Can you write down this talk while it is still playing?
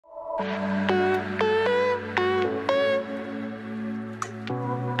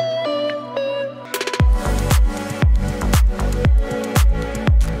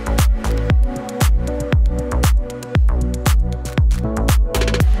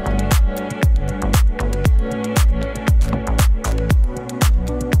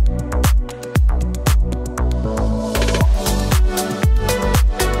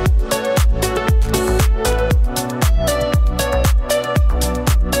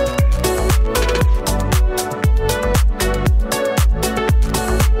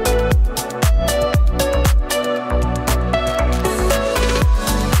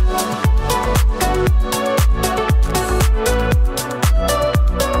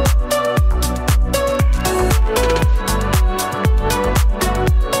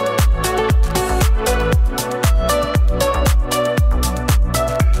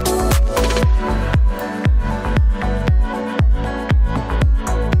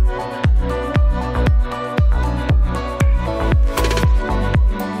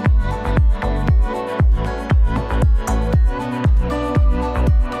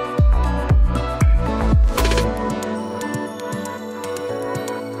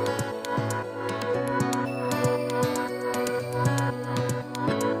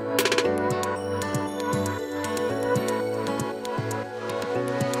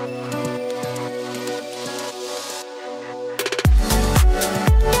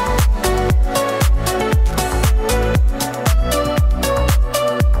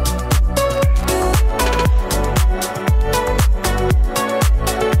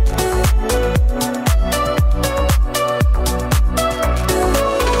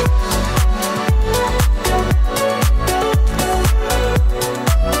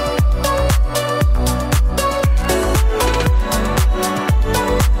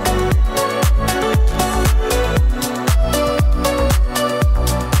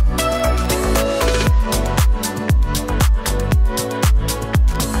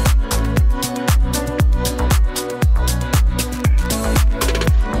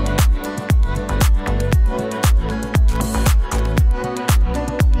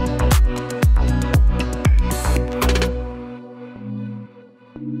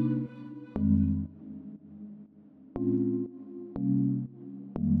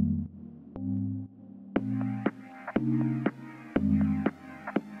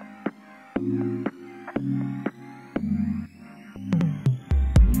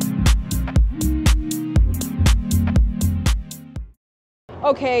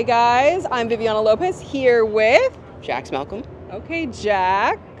Okay guys, I'm Viviana Lopez here with Jax Malcolm. Okay,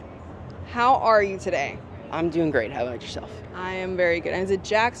 Jack. How are you today? I'm doing great. How about yourself? I am very good. And is it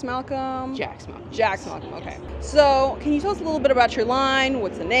Jax Malcolm? Jax Malcolm. Jax Malcolm, okay. So can you tell us a little bit about your line?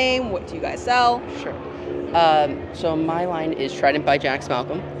 What's the name? What do you guys sell? Sure. So my line is Trident by Jax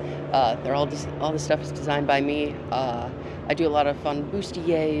Malcolm. All the stuff is designed by me. I do a lot of fun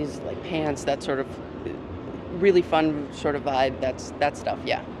bustiers, like pants, that sort of really fun sort of vibe. That stuff,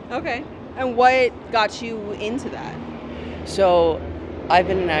 yeah. Okay. And what got you into that? So I've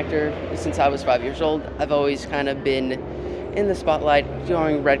been an actor since I was 5 years old. I've always kind of been in the spotlight,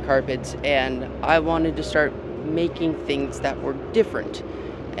 doing red carpets, and I wanted to start making things that were different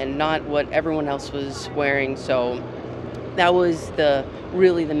and not what everyone else was wearing. So that was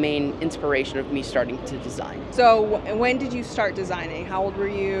really the main inspiration of me starting to design. So when did you start designing? How old were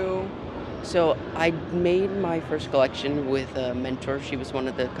you? So I made my first collection with a mentor. She was one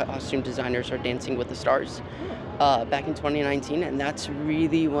of the costume designers on Dancing with the Stars back in 2019, and that's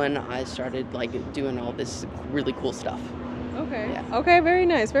really when I started doing all this really cool stuff. Okay. Yeah. Okay, very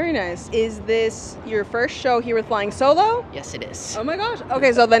nice, very nice. Is this your first show here with Flying Solo? Yes, it is. Oh my gosh.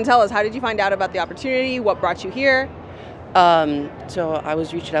 Okay, so then tell us, how did you find out about the opportunity? What brought you here? So I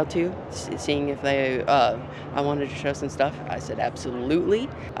was reached out to, seeing if I wanted to show some stuff. I said absolutely.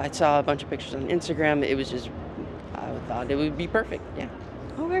 I saw a bunch of pictures on Instagram. It was just, I thought it would be perfect. Yeah.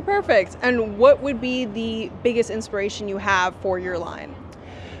 Okay, perfect. And what would be the biggest inspiration you have for your line?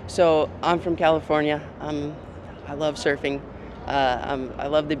 So I'm from California. I love surfing. I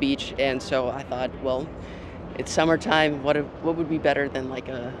love the beach, and so I thought, well, it's summertime. What would be better than like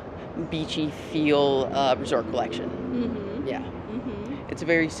a beachy feel resort collection? Mm-hmm. Yeah. Mm-hmm. It's a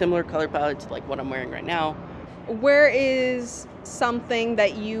very similar color palette to like what I'm wearing right now. Where is something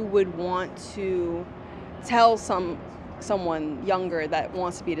that you would want to tell someone younger that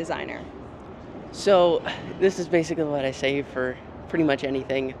wants to be a designer? So this is basically what I say for pretty much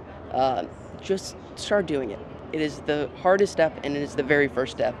anything. Just start doing it. It is the hardest step, and it is the very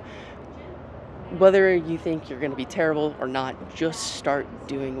first step. Whether you think you're going to be terrible or not, just start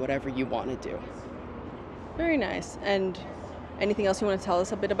doing whatever you want to do. Very nice. And Anything else you want to tell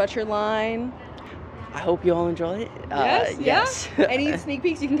us a bit about your line? I hope you all enjoy it. Yes. Any sneak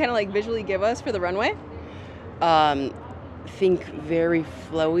peeks you can kind of like visually give us for the runway? Think very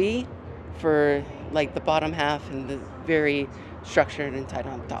flowy for like the bottom half and the very structured and tight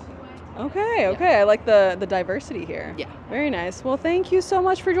on top. Okay. I like the diversity here. Yeah. Very nice. Well, thank you so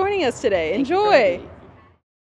much for joining us today. Thank you for having Enjoy. me.